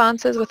show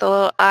responses with a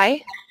little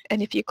I.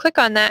 And if you click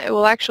on that, it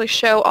will actually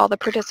show all the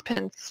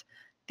participants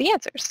the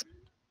answers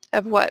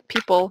of what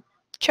people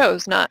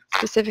chose, not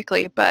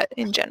specifically, but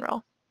in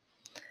general.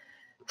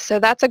 So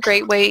that's a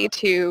great way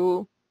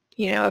to,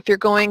 if you're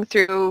going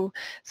through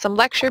some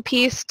lecture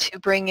piece, to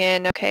bring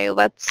in, okay,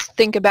 let's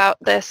think about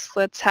this,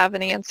 let's have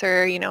an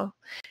answer,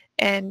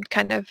 and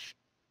kind of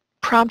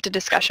prompt a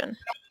discussion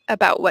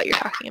about what you're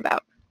talking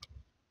about.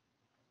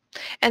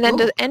 And then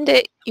to end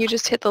it, you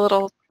just hit the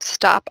little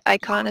stop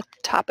icon at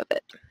the top of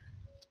it.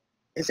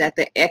 Is that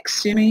the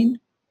X you mean?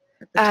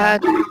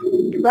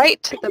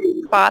 Right to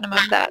the bottom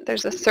of that,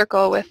 there's a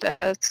circle with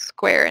a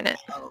square in it.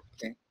 Oh,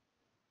 okay.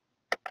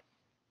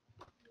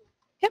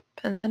 Yep,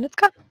 and then it's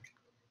gone.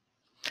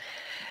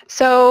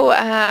 So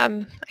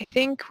I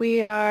think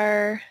we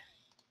are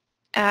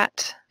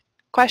at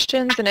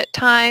questions and at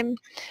time.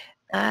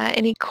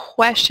 Any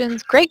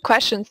questions? Great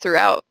questions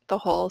throughout the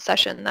whole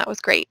session. That was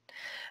great.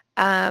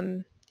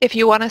 If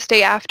you want to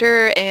stay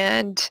after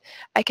and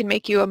I can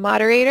make you a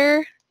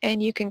moderator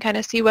and you can kind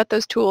of see what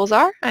those tools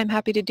are, I'm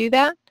happy to do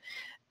that.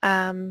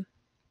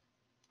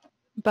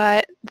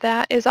 But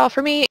that is all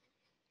for me,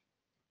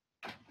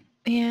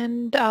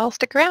 and I'll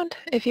stick around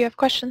if you have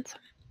questions.